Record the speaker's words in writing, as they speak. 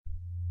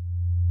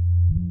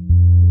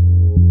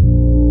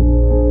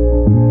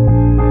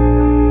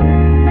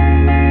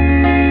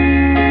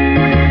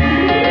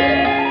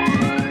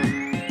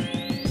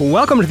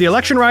Welcome to the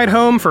election ride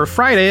home for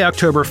Friday,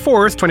 October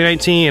 4th,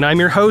 2019. I'm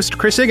your host,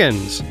 Chris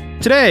Higgins.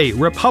 Today,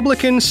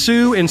 Republicans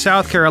sue in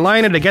South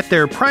Carolina to get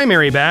their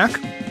primary back.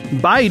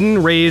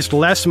 Biden raised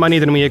less money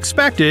than we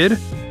expected.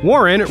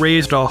 Warren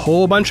raised a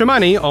whole bunch of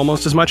money,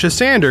 almost as much as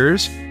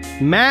Sanders.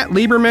 Matt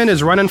Lieberman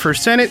is running for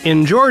Senate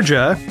in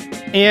Georgia.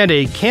 And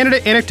a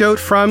candidate anecdote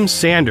from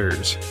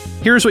Sanders.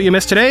 Here's what you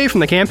missed today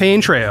from the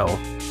campaign trail.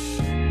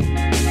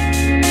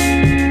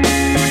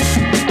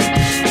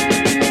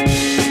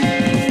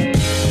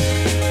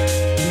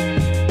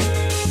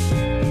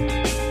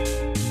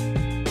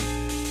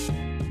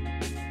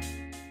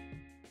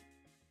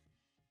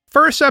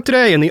 First up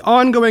today, in the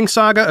ongoing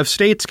saga of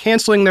states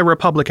canceling their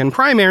Republican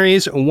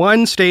primaries,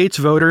 one state's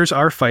voters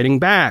are fighting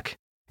back.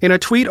 In a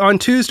tweet on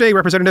Tuesday,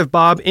 Representative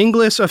Bob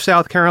Inglis of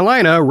South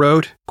Carolina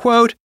wrote,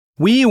 quote,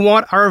 "We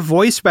want our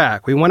voice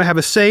back. We want to have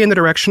a say in the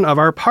direction of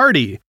our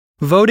party.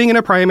 Voting in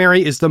a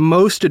primary is the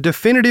most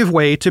definitive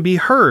way to be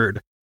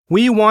heard.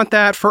 We want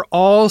that for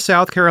all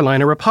South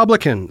Carolina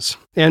Republicans."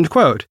 End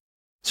quote.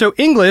 So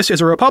Inglis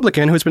is a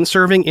Republican who's been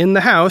serving in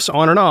the House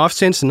on and off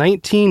since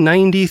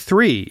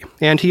 1993,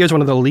 and he is one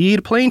of the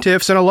lead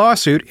plaintiffs in a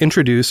lawsuit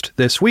introduced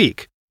this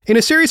week. In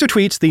a series of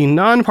tweets, the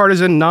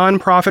nonpartisan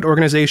nonprofit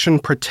organization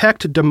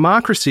Protect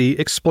Democracy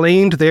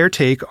explained their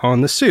take on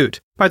the suit.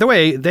 By the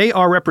way, they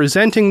are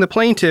representing the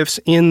plaintiffs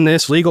in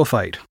this legal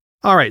fight.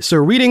 All right, so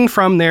reading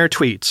from their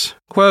tweets,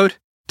 quote,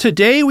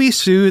 "Today we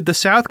sued the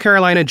South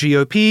Carolina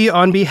GOP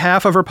on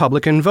behalf of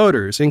Republican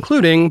voters,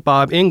 including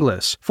Bob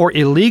Inglis, for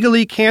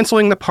illegally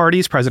canceling the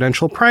party's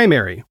presidential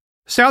primary.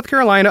 South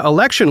Carolina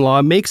election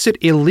law makes it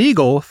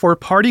illegal for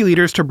party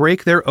leaders to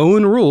break their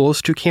own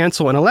rules to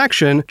cancel an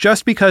election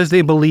just because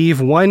they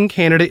believe one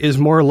candidate is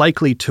more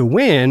likely to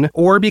win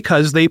or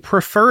because they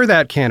prefer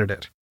that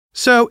candidate.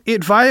 So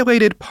it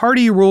violated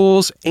party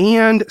rules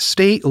and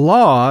state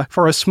law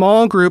for a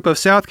small group of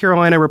South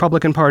Carolina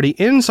Republican Party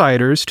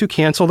insiders to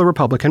cancel the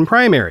Republican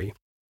primary.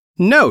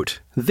 Note,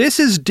 this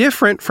is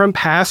different from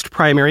past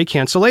primary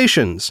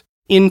cancellations.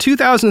 In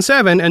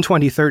 2007 and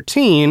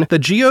 2013, the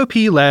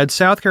GOP-led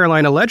South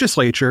Carolina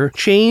legislature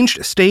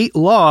changed state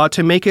law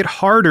to make it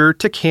harder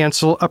to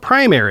cancel a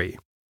primary.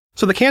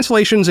 So the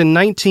cancellations in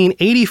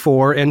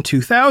 1984 and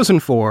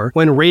 2004,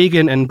 when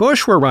Reagan and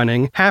Bush were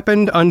running,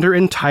 happened under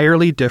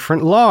entirely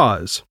different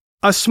laws.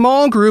 A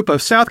small group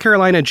of South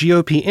Carolina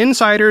GOP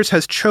insiders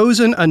has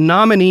chosen a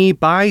nominee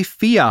by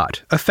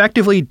fiat,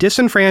 effectively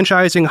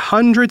disenfranchising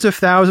hundreds of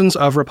thousands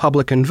of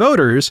Republican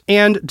voters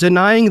and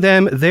denying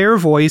them their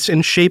voice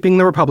in shaping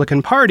the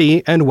Republican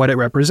Party and what it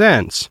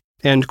represents."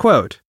 End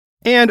quote.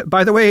 And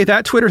by the way,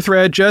 that Twitter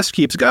thread just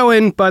keeps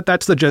going, but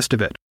that's the gist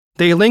of it.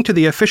 They link to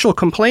the official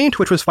complaint,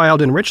 which was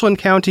filed in Richland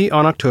County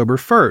on October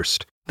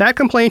 1st. That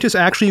complaint is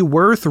actually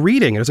worth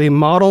reading. It is a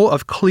model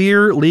of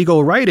clear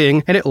legal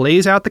writing, and it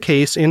lays out the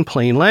case in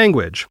plain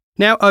language.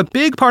 Now, a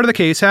big part of the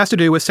case has to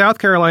do with South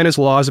Carolina's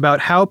laws about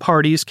how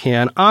parties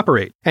can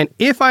operate. And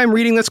if I'm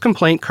reading this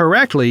complaint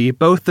correctly,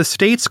 both the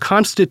state's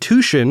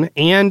constitution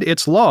and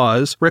its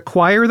laws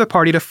require the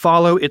party to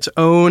follow its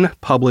own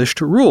published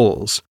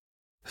rules.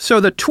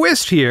 So the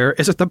twist here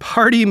is that the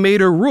party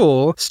made a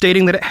rule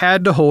stating that it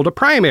had to hold a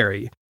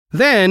primary.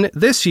 Then,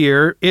 this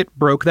year, it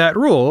broke that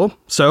rule,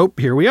 so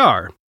here we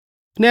are.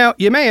 Now,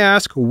 you may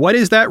ask, what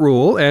is that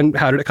rule and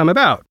how did it come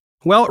about?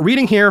 Well,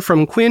 reading here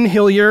from Quinn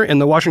Hillier in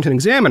the Washington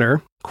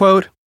Examiner,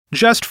 quote,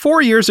 "Just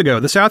 4 years ago,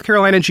 the South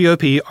Carolina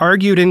GOP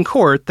argued in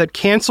court that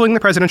canceling the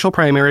presidential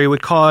primary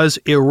would cause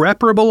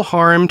irreparable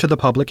harm to the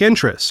public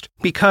interest,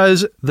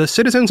 because the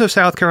citizens of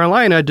South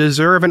Carolina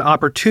deserve an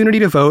opportunity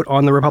to vote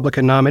on the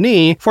Republican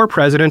nominee for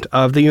President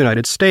of the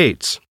United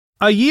States.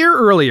 A year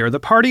earlier, the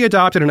party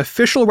adopted an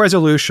official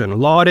resolution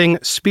lauding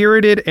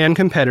spirited and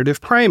competitive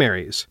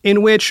primaries,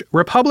 in which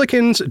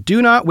Republicans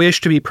do not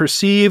wish to be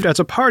perceived as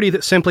a party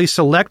that simply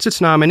selects its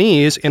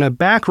nominees in a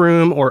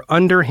backroom or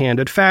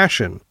underhanded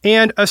fashion,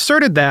 and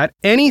asserted that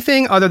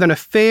anything other than a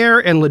fair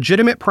and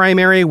legitimate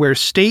primary where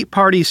state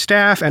party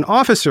staff and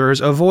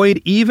officers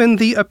avoid even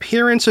the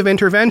appearance of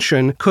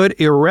intervention could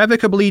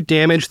irrevocably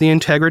damage the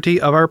integrity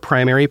of our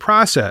primary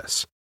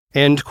process."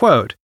 End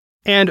quote.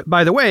 And,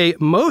 by the way,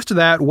 most of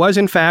that was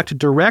in fact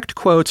direct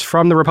quotes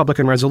from the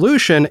Republican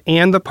resolution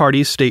and the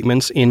party's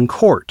statements in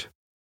court.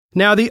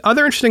 Now, the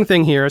other interesting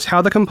thing here is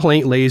how the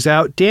complaint lays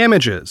out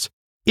damages.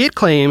 It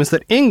claims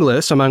that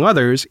Inglis, among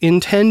others,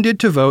 intended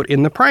to vote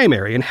in the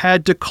primary and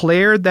had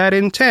declared that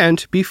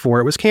intent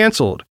before it was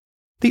canceled.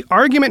 The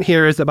argument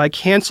here is that by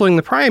canceling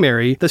the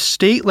primary, the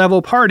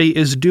state-level party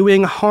is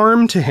doing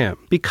harm to him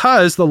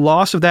because the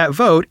loss of that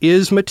vote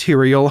is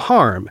material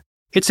harm.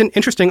 It's an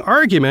interesting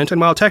argument, and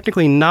while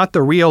technically not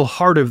the real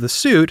heart of the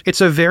suit,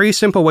 it's a very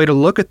simple way to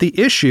look at the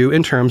issue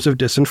in terms of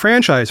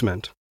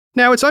disenfranchisement.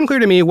 Now, it's unclear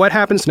to me what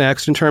happens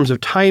next in terms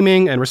of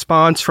timing and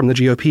response from the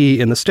GOP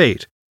in the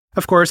state.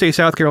 Of course, a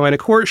South Carolina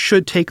court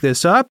should take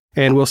this up,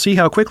 and we'll see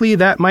how quickly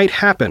that might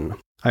happen.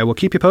 I will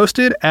keep you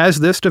posted as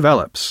this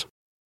develops.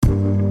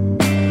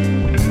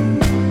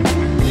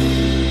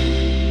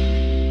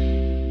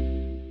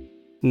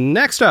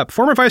 Next up,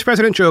 former Vice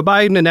President Joe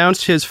Biden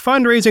announced his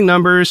fundraising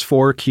numbers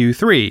for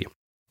Q3.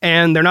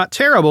 And they're not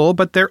terrible,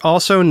 but they're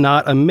also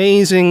not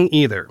amazing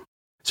either.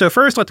 So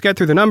first, let's get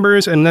through the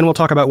numbers, and then we'll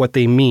talk about what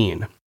they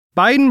mean.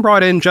 Biden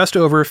brought in just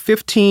over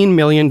 $15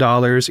 million in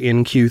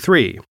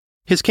Q3.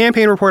 His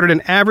campaign reported an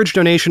average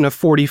donation of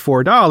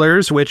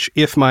 $44, which,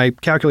 if my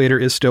calculator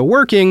is still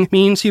working,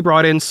 means he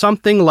brought in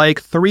something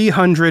like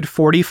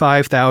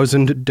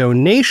 345,000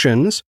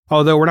 donations,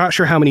 although we're not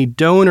sure how many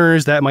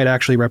donors that might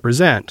actually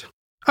represent.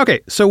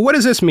 Okay, so what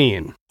does this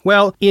mean?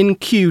 Well, in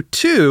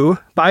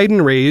Q2,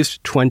 Biden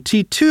raised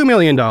 $22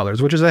 million,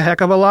 which is a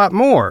heck of a lot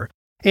more.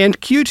 And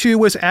Q2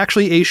 was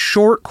actually a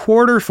short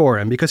quarter for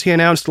him because he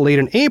announced late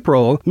in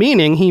April,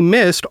 meaning he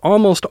missed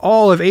almost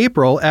all of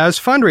April as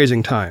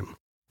fundraising time.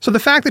 So the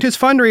fact that his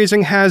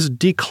fundraising has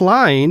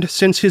declined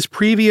since his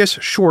previous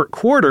short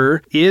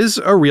quarter is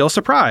a real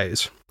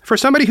surprise. For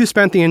somebody who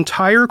spent the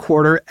entire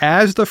quarter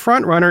as the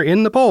frontrunner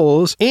in the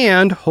polls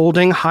and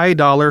holding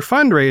high-dollar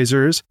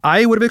fundraisers,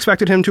 I would have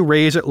expected him to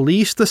raise at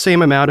least the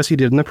same amount as he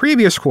did in the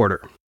previous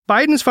quarter.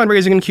 Biden's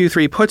fundraising in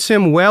Q3 puts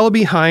him well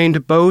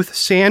behind both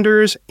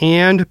Sanders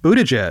and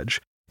Buttigieg,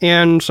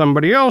 and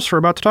somebody else we're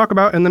about to talk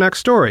about in the next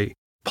story.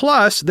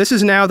 Plus, this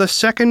is now the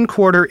second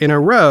quarter in a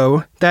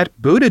row that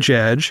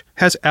Buttigieg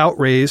has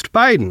outraised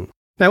Biden.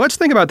 Now, let's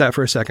think about that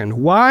for a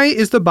second. Why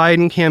is the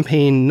Biden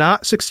campaign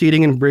not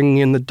succeeding in bringing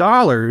in the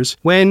dollars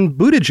when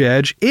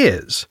Buttigieg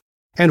is?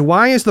 And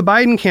why is the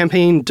Biden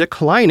campaign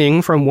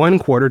declining from one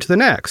quarter to the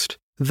next?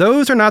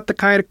 Those are not the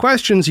kind of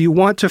questions you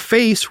want to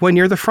face when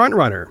you're the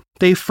frontrunner.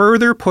 They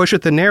further push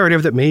at the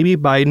narrative that maybe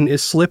Biden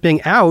is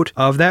slipping out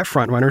of that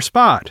frontrunner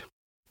spot.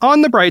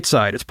 On the bright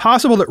side, it's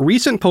possible that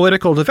recent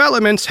political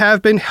developments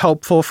have been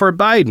helpful for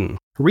Biden.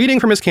 Reading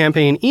from his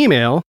campaign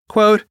email,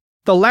 quote,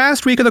 "The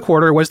last week of the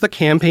quarter was the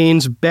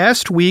campaign's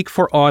best week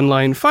for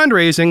online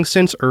fundraising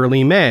since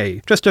early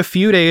May, just a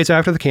few days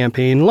after the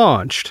campaign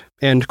launched."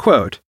 End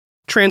quote.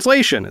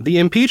 Translation, the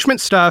impeachment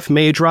stuff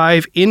may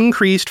drive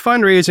increased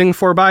fundraising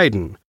for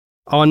Biden.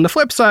 On the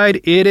flip side,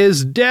 it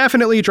is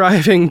definitely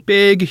driving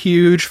big,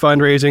 huge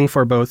fundraising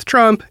for both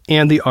Trump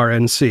and the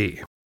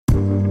RNC.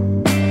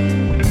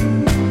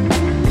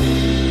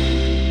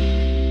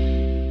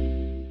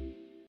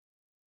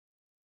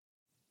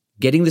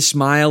 Getting the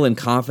smile and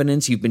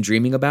confidence you've been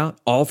dreaming about,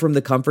 all from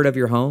the comfort of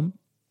your home,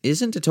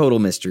 isn't a total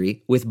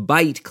mystery with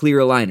Byte clear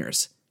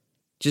aligners.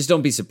 Just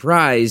don't be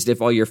surprised if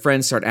all your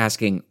friends start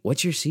asking,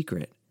 "What's your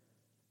secret?"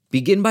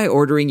 Begin by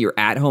ordering your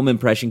at-home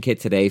impression kit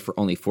today for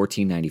only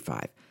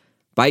 $14.95.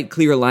 Byte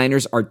clear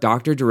aligners are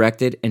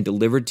doctor-directed and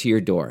delivered to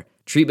your door.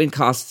 Treatment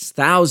costs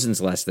thousands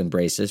less than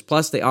braces,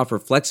 plus they offer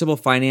flexible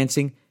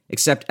financing,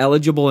 accept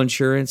eligible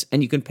insurance,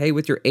 and you can pay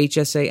with your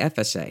HSA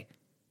FSA.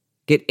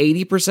 Get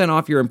 80%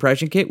 off your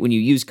impression kit when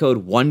you use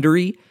code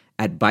WONDERY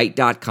at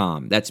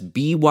Byte.com. That's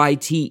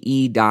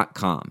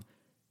BYTE.com.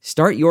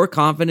 Start your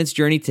confidence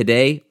journey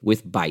today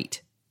with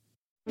Byte.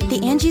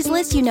 The Angie's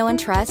List you know and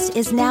trust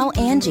is now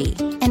Angie,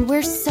 and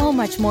we're so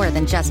much more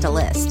than just a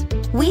list.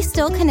 We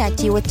still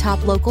connect you with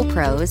top local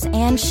pros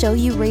and show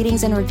you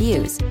ratings and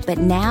reviews, but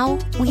now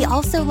we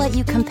also let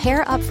you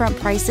compare upfront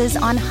prices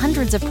on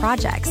hundreds of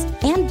projects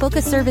and book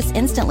a service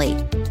instantly.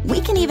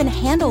 We can even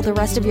handle the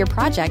rest of your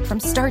project from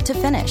start to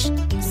finish.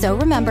 So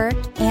remember,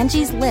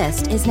 Angie's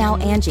List is now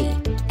Angie,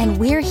 and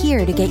we're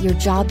here to get your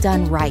job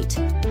done right.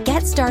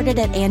 Get started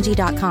at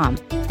Angie.com.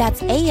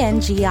 That's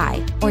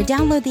ANGI, or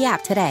download the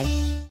app today.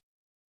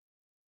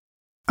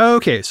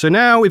 Okay, so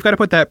now we've got to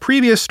put that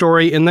previous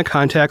story in the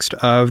context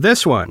of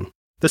this one.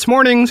 This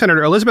morning,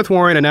 Senator Elizabeth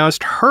Warren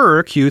announced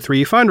her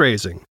Q3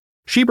 fundraising.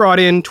 She brought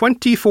in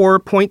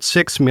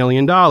 $24.6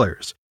 million.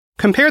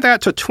 Compare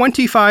that to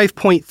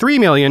 $25.3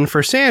 million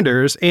for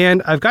Sanders,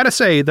 and I've got to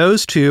say,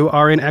 those two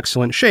are in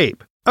excellent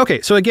shape.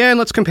 Okay, so again,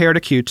 let's compare to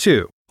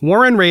Q2.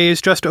 Warren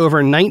raised just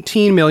over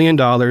 $19 million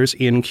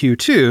in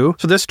Q2,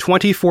 so this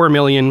 $24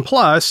 million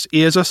plus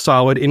is a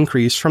solid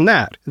increase from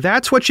that.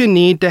 That's what you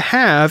need to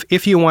have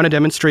if you want to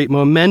demonstrate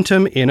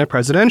momentum in a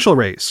presidential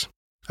race.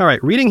 All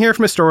right, reading here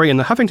from a story in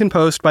the Huffington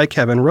Post by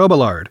Kevin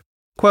Robillard.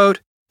 Quote,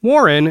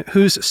 Warren,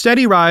 whose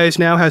steady rise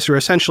now has her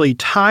essentially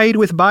tied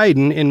with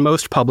Biden in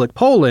most public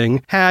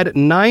polling, had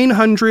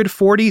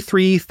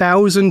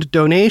 943,000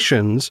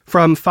 donations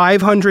from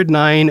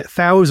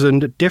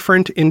 509,000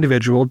 different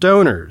individual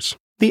donors.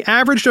 The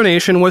average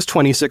donation was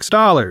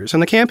 $26,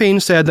 and the campaign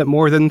said that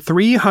more than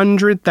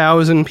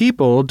 300,000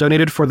 people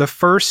donated for the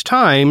first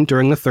time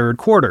during the third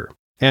quarter.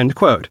 End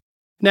quote.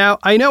 Now,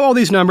 I know all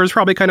these numbers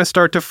probably kind of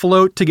start to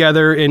float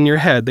together in your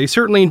head. They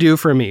certainly do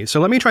for me,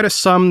 so let me try to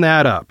sum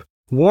that up.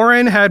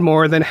 Warren had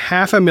more than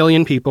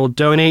 500,000 people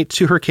donate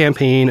to her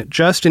campaign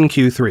just in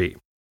Q3.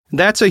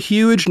 That's a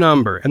huge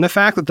number, and the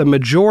fact that the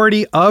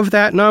majority of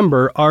that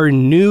number are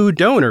new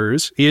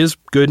donors is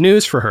good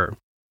news for her.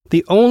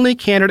 The only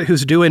candidate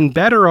who's doing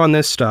better on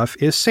this stuff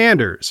is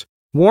Sanders.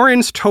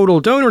 Warren's total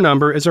donor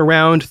number is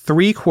around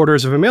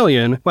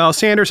 750,000, while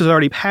Sanders has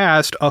already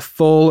passed a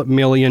full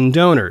million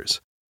donors.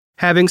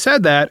 Having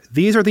said that,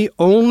 these are the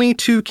only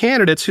two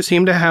candidates who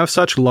seem to have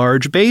such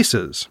large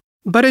bases.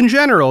 But in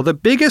general, the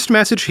biggest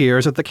message here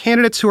is that the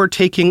candidates who are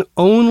taking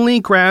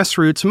only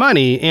grassroots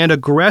money and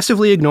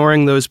aggressively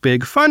ignoring those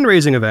big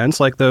fundraising events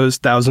like those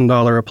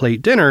 $1,000 a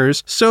plate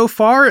dinners, so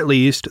far at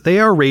least,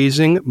 they are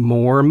raising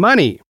more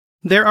money.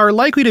 There are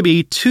likely to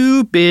be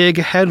two big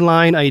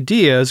headline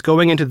ideas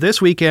going into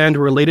this weekend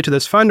related to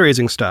this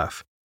fundraising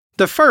stuff.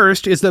 The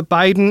first is that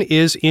Biden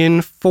is in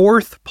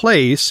 4th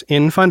place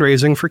in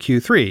fundraising for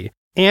Q3,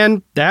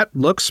 and that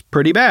looks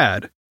pretty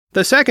bad.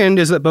 The second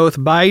is that both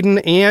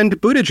Biden and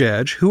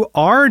Buttigieg, who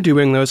are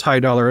doing those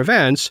high-dollar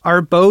events,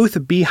 are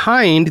both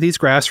behind these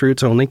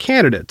grassroots-only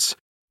candidates.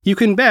 You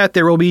can bet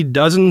there will be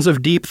dozens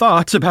of deep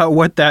thoughts about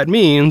what that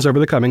means over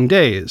the coming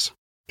days.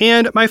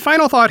 And my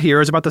final thought here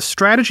is about the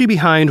strategy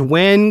behind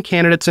when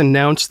candidates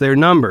announce their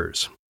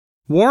numbers.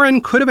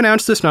 Warren could have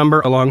announced this number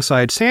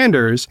alongside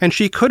Sanders, and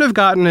she could have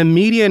gotten a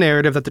media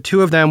narrative that the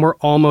two of them were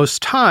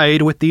almost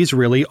tied with these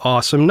really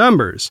awesome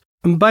numbers.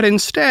 But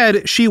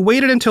instead, she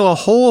waited until a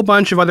whole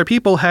bunch of other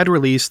people had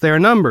released their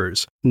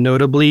numbers,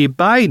 notably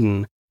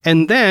Biden,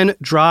 and then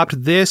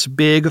dropped this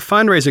big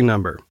fundraising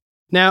number.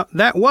 Now,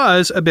 that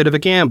was a bit of a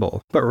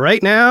gamble, but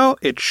right now,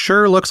 it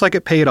sure looks like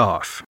it paid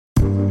off.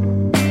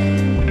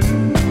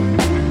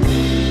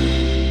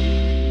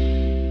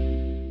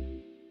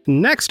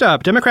 Next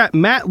up, Democrat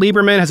Matt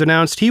Lieberman has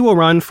announced he will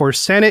run for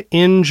Senate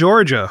in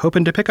Georgia,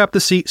 hoping to pick up the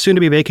seat soon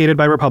to be vacated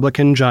by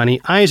Republican Johnny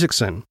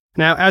Isakson.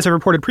 Now, as I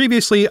reported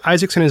previously,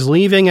 Isakson is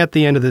leaving at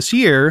the end of this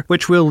year,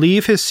 which will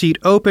leave his seat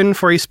open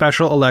for a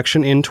special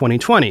election in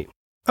 2020.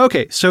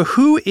 Okay, so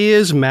who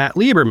is Matt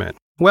Lieberman?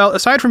 Well,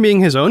 aside from being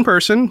his own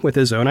person with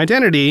his own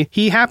identity,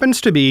 he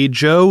happens to be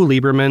Joe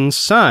Lieberman's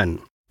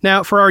son.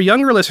 Now, for our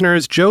younger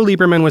listeners, Joe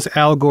Lieberman was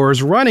Al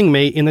Gore's running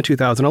mate in the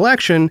 2000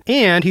 election,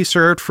 and he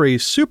served for a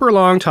super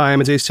long time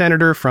as a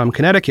senator from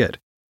Connecticut.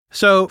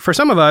 So, for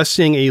some of us,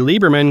 seeing a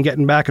Lieberman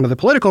getting back into the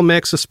political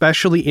mix,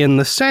 especially in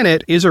the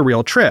Senate, is a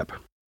real trip.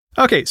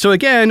 Okay, so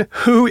again,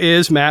 who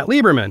is Matt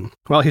Lieberman?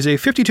 Well, he's a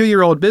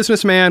 52-year-old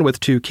businessman with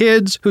 2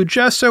 kids who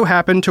just so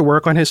happened to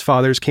work on his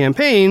father's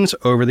campaigns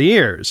over the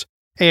years.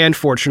 And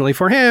fortunately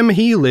for him,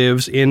 he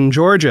lives in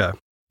Georgia.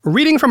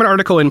 Reading from an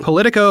article in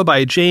Politico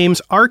by James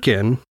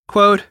Arkin,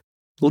 quote,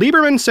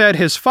 Lieberman said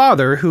his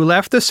father, who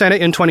left the Senate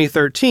in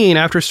 2013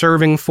 after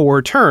serving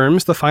 4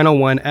 terms, the final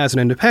one as an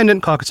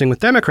independent caucusing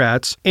with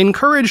Democrats,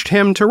 encouraged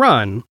him to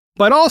run,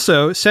 but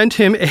also sent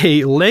him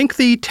a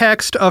lengthy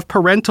text of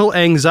parental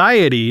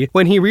anxiety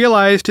when he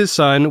realized his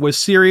son was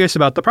serious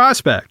about the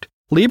prospect.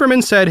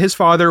 Lieberman said his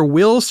father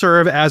will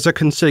serve as a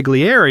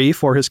consigliere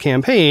for his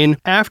campaign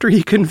after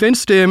he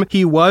convinced him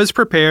he was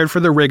prepared for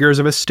the rigors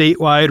of a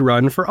statewide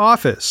run for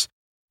office.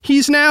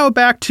 He's now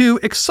back to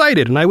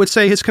excited, and I would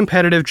say his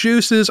competitive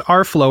juices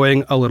are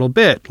flowing a little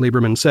bit,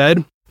 Lieberman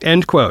said.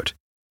 End quote.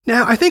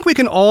 Now, I think we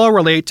can all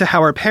relate to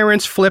how our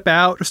parents flip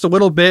out just a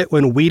little bit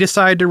when we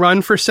decide to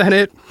run for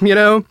Senate, you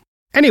know?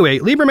 Anyway,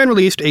 Lieberman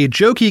released a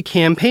jokey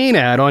campaign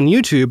ad on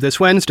YouTube this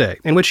Wednesday,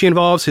 in which he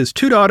involves his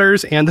 2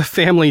 daughters and the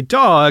family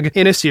dog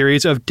in a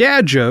series of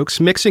dad jokes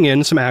mixing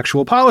in some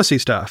actual policy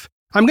stuff.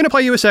 I'm going to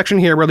play you a section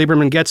here where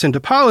Lieberman gets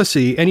into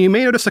policy, and you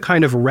may notice a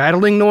kind of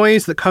rattling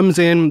noise that comes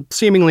in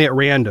seemingly at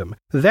random.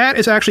 That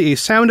is actually a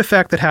sound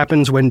effect that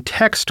happens when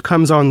text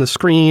comes on the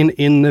screen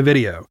in the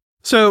video.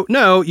 So,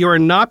 no, you are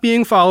not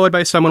being followed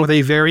by someone with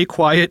a very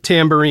quiet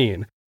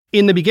tambourine.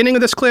 In the beginning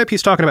of this clip,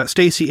 he's talking about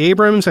Stacey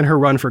Abrams and her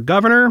run for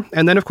governor,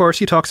 and then, of course,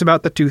 he talks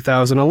about the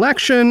 2000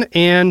 election,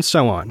 and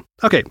so on.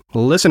 Okay,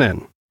 listen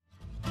in.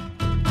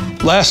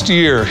 Last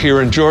year,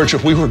 here in Georgia,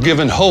 we were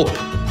given hope.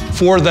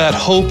 For that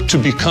hope to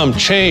become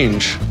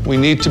change, we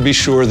need to be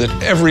sure that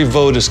every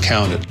vote is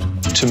counted.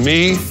 To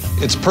me,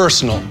 it's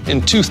personal.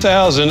 In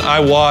 2000, I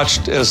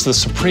watched as the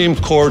Supreme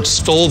Court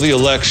stole the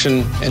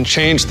election and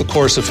changed the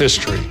course of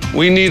history.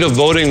 We need a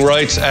Voting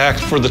Rights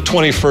Act for the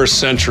 21st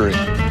century.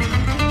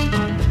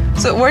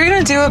 So what are you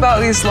going to do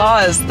about these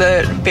laws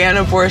that ban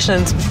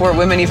abortions before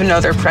women even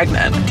know they're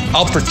pregnant?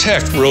 I'll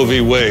protect Roe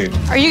v. Wade.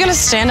 Are you going to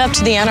stand up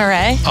to the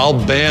NRA?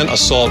 I'll ban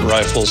assault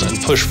rifles and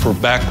push for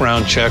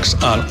background checks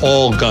on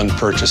all gun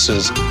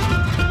purchases.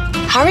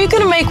 How are you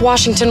going to make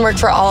Washington work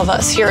for all of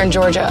us here in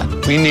Georgia?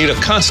 We need a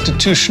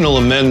constitutional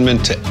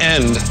amendment to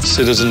end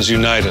Citizens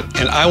United,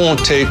 and I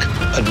won't take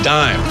a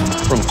dime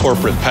from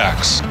corporate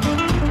PACs.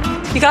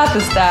 You got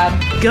this,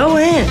 Dad. Go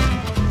in.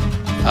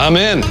 I'm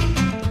in.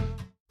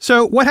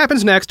 So what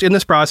happens next in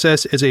this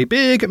process is a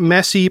big,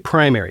 messy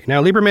primary.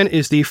 Now, Lieberman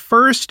is the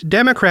first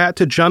Democrat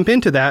to jump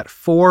into that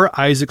for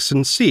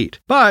Isakson's seat.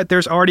 But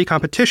there's already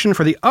competition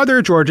for the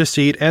other Georgia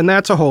seat, and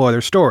that's a whole other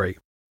story.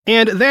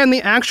 And then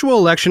the actual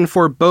election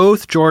for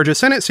both Georgia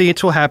Senate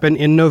seats will happen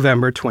in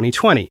November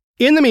 2020.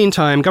 In the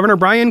meantime, Governor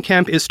Brian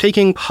Kemp is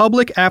taking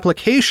public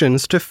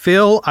applications to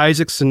fill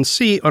Isakson's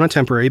seat on a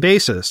temporary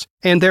basis.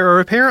 And there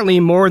are apparently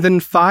more than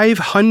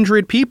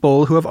 500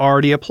 people who have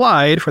already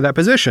applied for that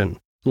position.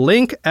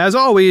 Link, as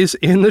always,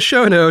 in the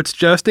show notes,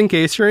 just in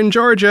case you're in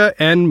Georgia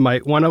and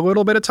might want a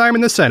little bit of time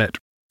in the Senate.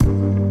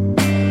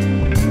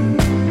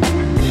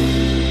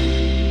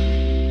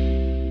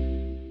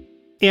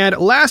 And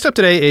last up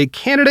today, a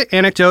candidate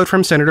anecdote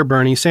from Senator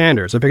Bernie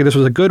Sanders. I figured this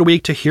was a good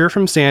week to hear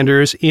from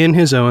Sanders in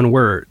his own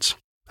words.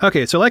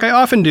 Okay, so like I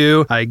often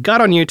do, I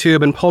got on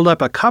YouTube and pulled up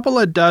a couple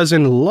of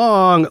dozen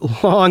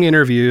long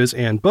interviews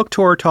and book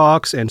tour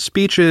talks and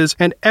speeches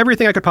and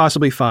everything I could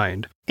possibly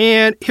find.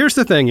 And here's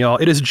the thing, y'all.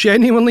 It is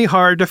genuinely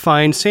hard to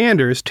find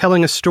Sanders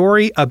telling a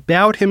story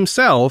about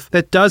himself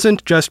that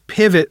doesn't just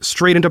pivot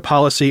straight into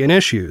policy and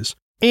issues.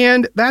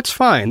 And that's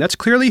fine. That's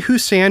clearly who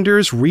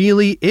Sanders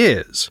really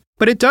is.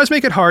 But it does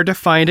make it hard to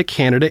find a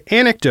candidate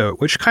anecdote,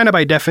 which kind of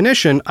by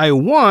definition, I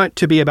want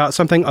to be about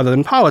something other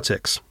than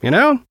politics, you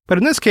know? But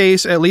in this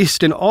case, at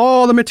least in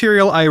all the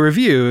material I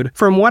reviewed,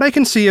 from what I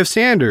can see of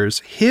Sanders,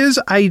 his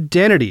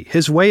identity,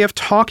 his way of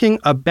talking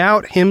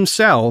about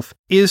himself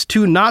is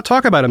to not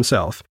talk about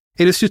himself.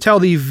 It is to tell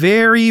the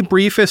very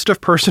briefest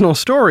of personal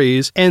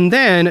stories and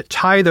then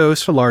tie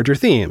those to larger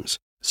themes.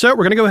 So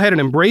we're going to go ahead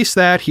and embrace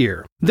that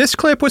here. This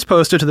clip was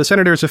posted to the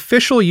senator's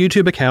official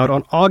YouTube account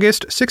on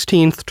August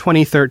 16th,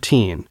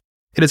 2013.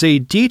 It is a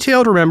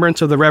detailed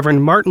remembrance of the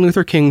Reverend Martin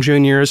Luther King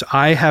Jr.'s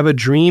I Have a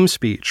Dream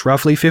speech,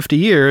 roughly 50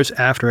 years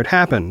after it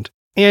happened.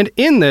 And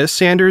in this,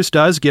 Sanders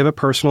does give a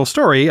personal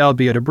story,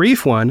 albeit a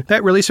brief one,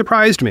 that really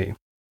surprised me.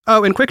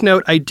 Oh, and quick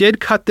note, I did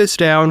cut this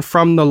down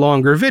from the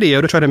longer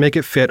video to try to make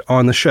it fit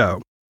on the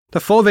show. The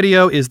full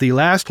video is the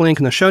last link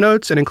in the show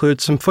notes and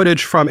includes some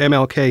footage from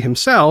MLK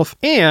himself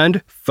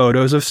and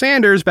photos of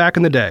Sanders back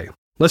in the day.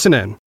 Listen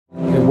in.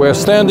 We're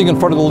standing in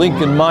front of the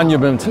Lincoln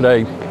Monument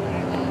today,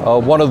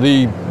 one of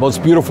the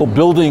most beautiful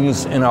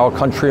buildings in our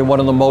country and one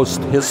of the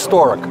most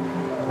historic.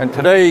 And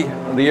today,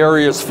 the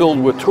area is filled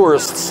with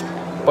tourists,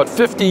 but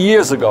 50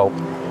 years ago,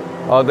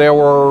 there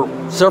were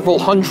several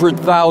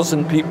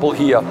 100,000 people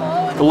here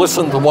to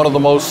listen to one of the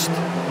most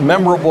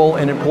memorable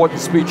and important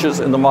speeches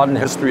in the modern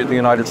history of the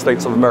United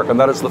States of America, and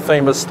that is the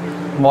famous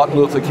Martin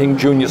Luther King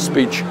Jr.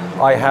 speech,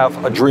 I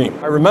Have a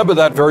Dream. I remember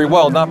that very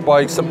well, not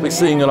by simply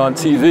seeing it on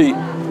TV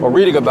or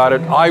reading about it.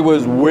 I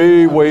was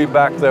way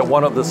back there,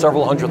 one of the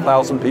several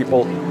 100,000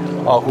 people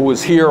who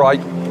was here. I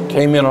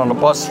came in on a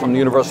bus from the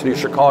University of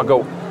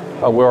Chicago,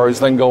 where I was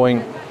then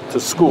going to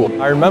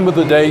school. I remember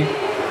the day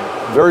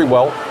very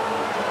well,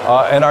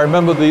 and I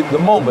remember the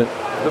moment,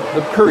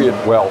 the period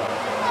well.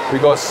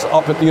 Because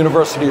up at the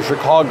University of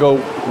Chicago,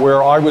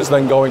 where I was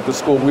then going to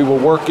school, we were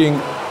working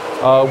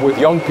with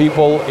young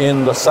people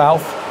in the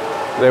South.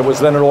 There was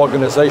then an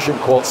organization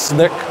called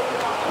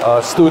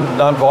SNCC, Student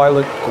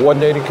Nonviolent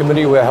Coordinating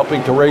Committee. We were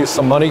helping to raise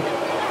some money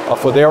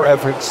for their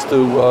efforts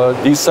to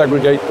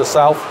desegregate the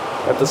South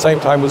at the same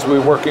time as we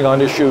were working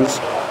on issues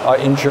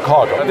in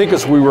Chicago. I think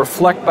as we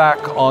reflect back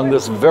on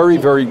this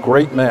very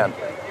great man,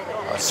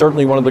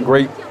 certainly one of the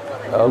great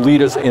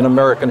leaders in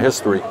American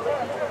history,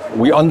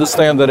 we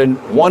understand that in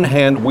one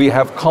hand, we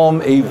have come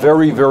a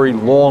very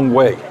long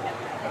way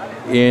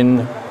in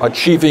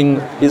achieving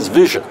his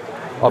vision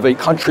of a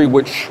country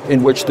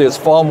in which there's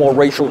far more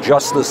racial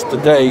justice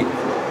today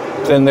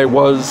than there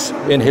was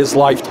in his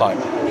lifetime.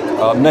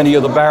 Many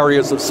of the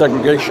barriers of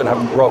segregation have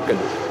been broken.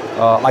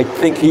 I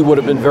think he would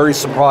have been very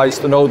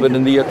surprised to know that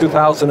in the year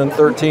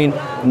 2013,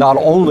 not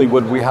only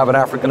would we have an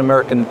African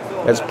American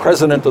as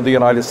president of the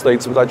United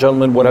States, but that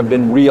gentleman would have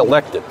been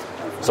reelected.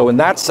 So in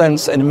that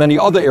sense, and in many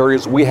other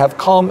areas, we have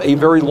come a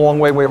very long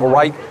way. We have a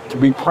right to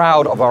be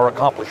proud of our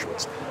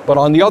accomplishments. But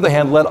on the other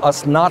hand, let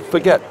us not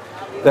forget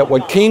that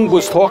what King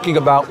was talking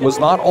about was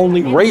not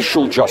only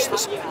racial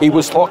justice, he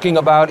was talking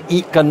about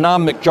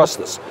economic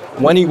justice.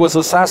 When he was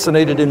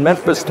assassinated in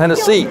Memphis,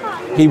 Tennessee,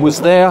 he was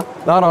there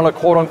not on a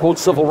quote-unquote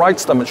civil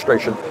rights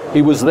demonstration.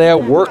 He was there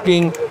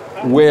working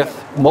with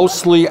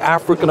mostly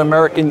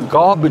African-American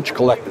garbage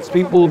collectors,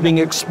 people being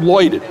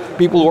exploited,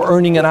 people who are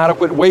earning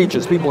inadequate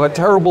wages, people who had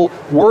terrible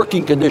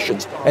working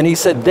conditions. And he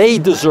said they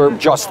deserve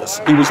justice.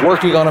 He was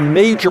working on a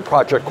major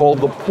project called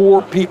the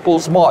Poor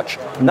People's March,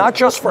 not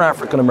just for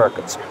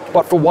African-Americans,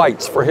 but for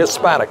whites, for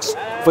Hispanics,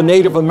 for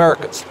Native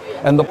Americans.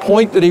 And the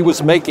point that he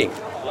was making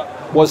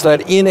was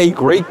that in a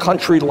great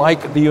country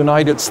like the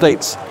United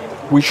States,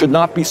 we should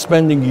not be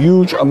spending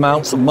huge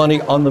amounts of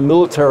money on the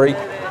military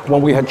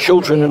when we had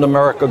children in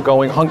America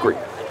going hungry.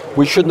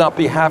 We should not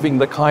be having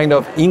the kind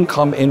of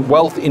income and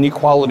wealth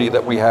inequality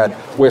that we had,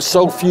 where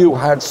so few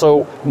had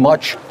so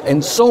much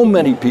and so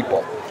many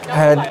people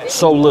had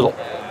so little.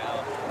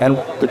 And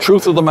the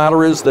truth of the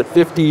matter is that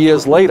 50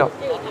 years later,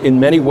 in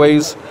many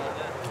ways,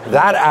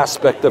 that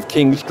aspect of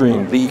King's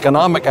dream, the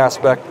economic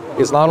aspect,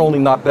 is not only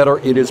not better,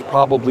 it is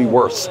probably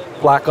worse.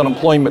 Black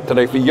unemployment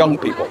today for young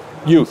people,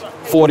 youth,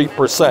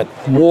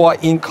 40%. More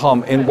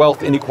income and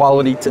wealth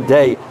inequality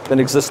today than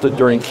existed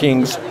during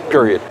King's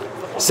period.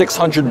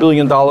 $600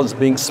 billion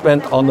being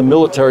spent on the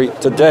military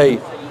today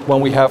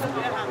when we have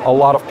a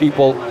lot of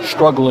people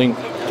struggling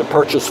to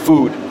purchase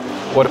food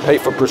or to pay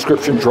for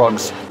prescription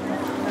drugs,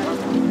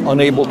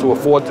 unable to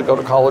afford to go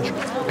to college,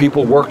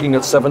 people working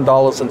at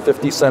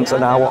 $7.50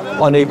 an hour,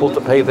 unable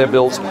to pay their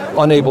bills,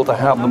 unable to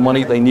have the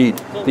money they need,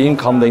 the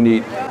income they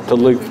need to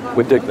live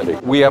with dignity.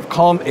 We have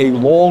come a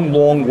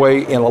long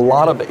way in a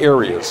lot of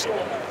areas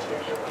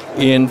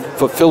in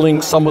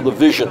fulfilling some of the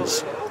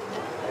visions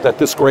that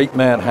this great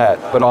man had.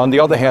 But on the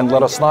other hand,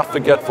 let us not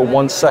forget for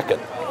 1 second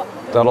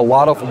that a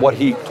lot of what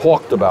he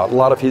talked about, a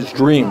lot of his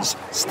dreams,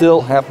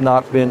 still have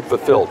not been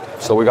fulfilled.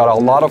 So we got a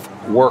lot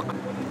of work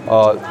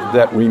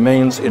that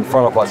remains in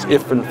front of us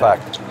if, in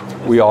fact,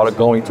 we are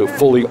going to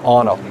fully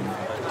honor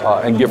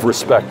and give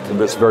respect to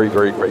this very,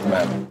 very great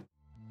man.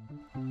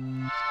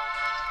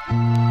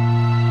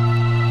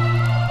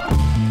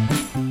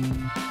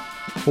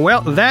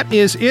 Well, that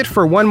is it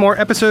for one more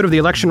episode of The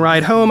Election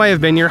Ride Home. I have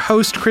been your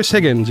host, Chris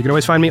Higgins. You can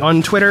always find me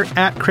on Twitter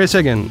at Chris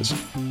Higgins.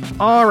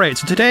 All right,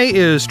 so today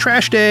is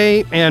trash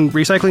day and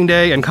recycling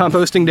day and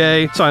composting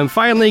day, so I'm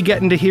finally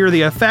getting to hear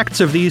the effects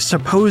of these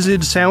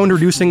supposed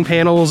sound-reducing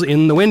panels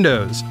in the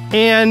windows.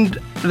 And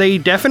they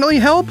definitely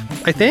help,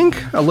 I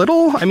think, a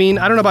little. I mean,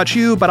 I don't know about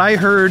you, but I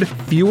heard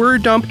fewer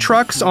dump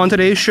trucks on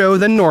today's show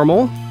than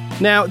normal.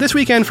 Now, this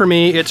weekend for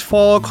me, it's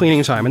fall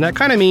cleaning time, and that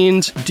kind of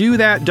means do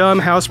that dumb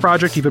house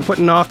project you've been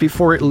putting off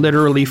before it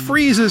literally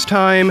freezes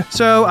time,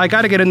 so I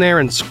gotta get in there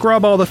and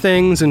scrub all the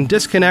things and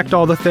disconnect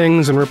all the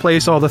things and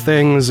replace all the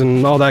things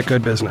and all that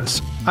good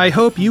business. I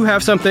hope you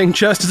have something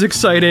just as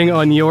exciting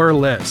on your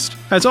list.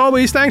 As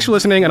always, thanks for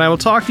listening, and I will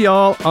talk to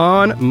y'all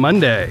on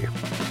Monday.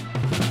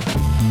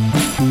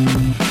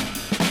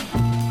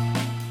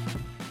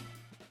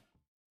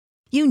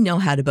 You know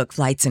how to book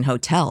flights and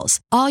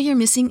hotels. All you're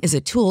missing is a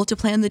tool to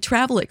plan the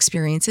travel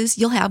experiences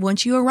you'll have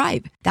once you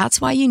arrive.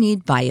 That's why you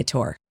need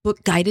Viator.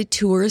 Book guided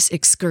tours,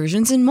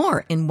 excursions, and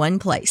more in one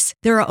place.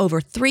 There are over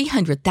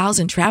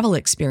 300,000 travel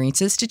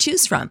experiences to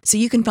choose from, so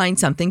you can find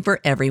something for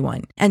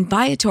everyone. And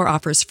Viator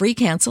offers free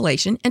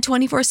cancellation and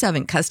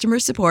 24/7 customer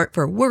support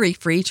for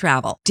worry-free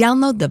travel.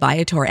 Download the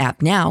Viator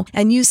app now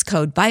and use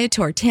code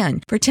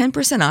Viator10 for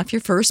 10% off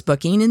your first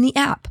booking in the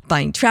app.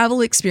 Find travel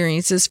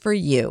experiences for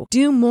you.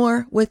 Do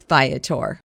more with Viator.